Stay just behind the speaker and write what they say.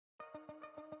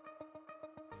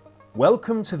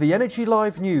Welcome to the Energy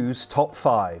Live News Top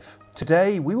 5.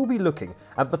 Today we will be looking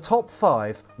at the top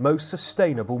 5 most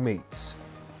sustainable meats.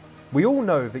 We all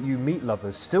know that you meat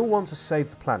lovers still want to save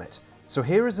the planet, so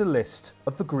here is a list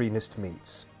of the greenest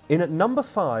meats. In at number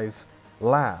 5,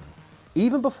 lamb.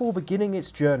 Even before beginning its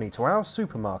journey to our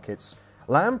supermarkets,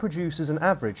 lamb produces an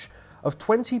average of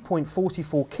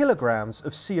 20.44 kilograms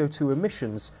of CO2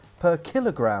 emissions per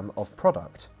kilogram of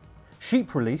product.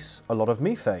 Sheep release a lot of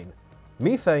methane.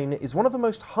 Methane is one of the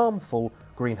most harmful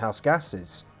greenhouse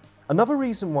gases. Another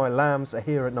reason why lambs are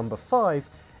here at number 5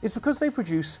 is because they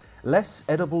produce less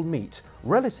edible meat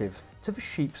relative to the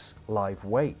sheep's live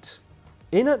weight.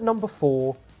 In at number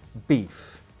 4,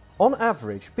 beef. On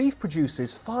average, beef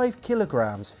produces 5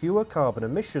 kilograms fewer carbon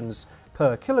emissions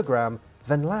per kilogram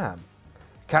than lamb.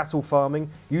 Cattle farming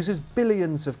uses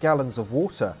billions of gallons of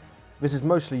water. This is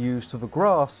mostly used for the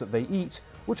grass that they eat,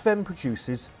 which then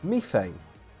produces methane.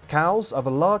 Cows are the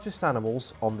largest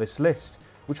animals on this list,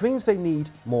 which means they need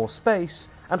more space,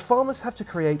 and farmers have to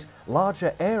create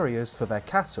larger areas for their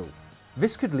cattle.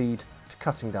 This could lead to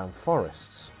cutting down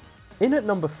forests. In at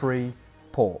number 3,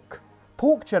 pork.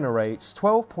 Pork generates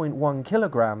 12.1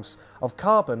 kilograms of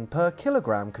carbon per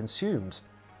kilogram consumed.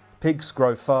 Pigs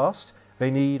grow fast, they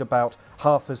need about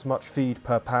half as much feed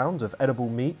per pound of edible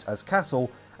meat as cattle,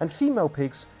 and female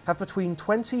pigs have between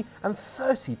 20 and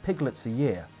 30 piglets a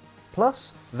year.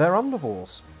 Plus, they're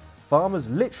omnivores. Farmers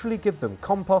literally give them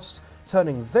compost,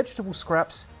 turning vegetable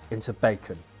scraps into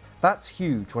bacon. That's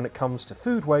huge when it comes to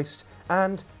food waste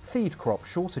and feed crop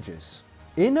shortages.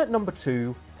 In at number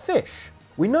 2, fish.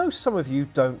 We know some of you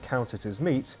don't count it as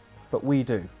meat, but we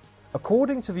do.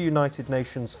 According to the United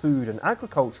Nations Food and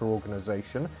Agriculture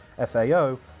Organization,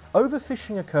 FAO,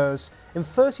 overfishing occurs in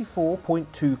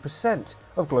 34.2%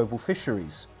 of global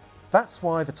fisheries. That's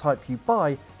why the type you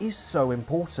buy is so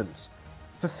important.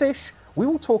 For fish, we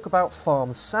will talk about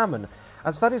farmed salmon,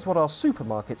 as that is what our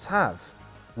supermarkets have.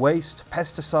 Waste,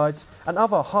 pesticides and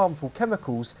other harmful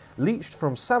chemicals leached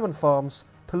from salmon farms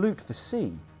pollute the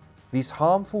sea. These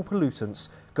harmful pollutants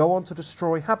go on to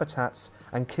destroy habitats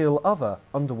and kill other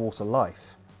underwater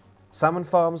life. Salmon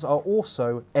farms are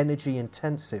also energy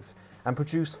intensive and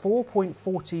produce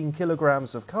 4.14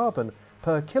 kilograms of carbon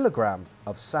per kilogram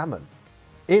of salmon.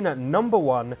 In at number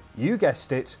 1, you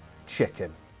guessed it,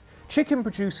 chicken. Chicken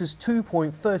produces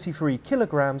 2.33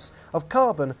 kilograms of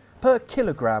carbon per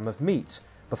kilogram of meat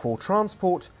before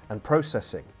transport and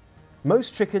processing.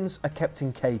 Most chickens are kept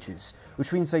in cages,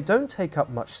 which means they don't take up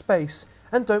much space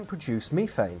and don't produce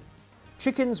methane.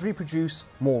 Chickens reproduce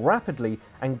more rapidly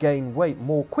and gain weight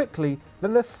more quickly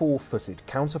than their four-footed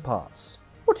counterparts.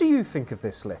 What do you think of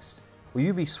this list? Will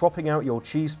you be swapping out your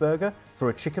cheeseburger for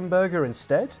a chicken burger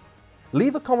instead?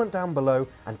 Leave a comment down below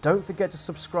and don't forget to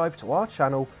subscribe to our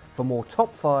channel for more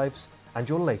top 5s and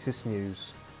your latest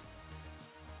news.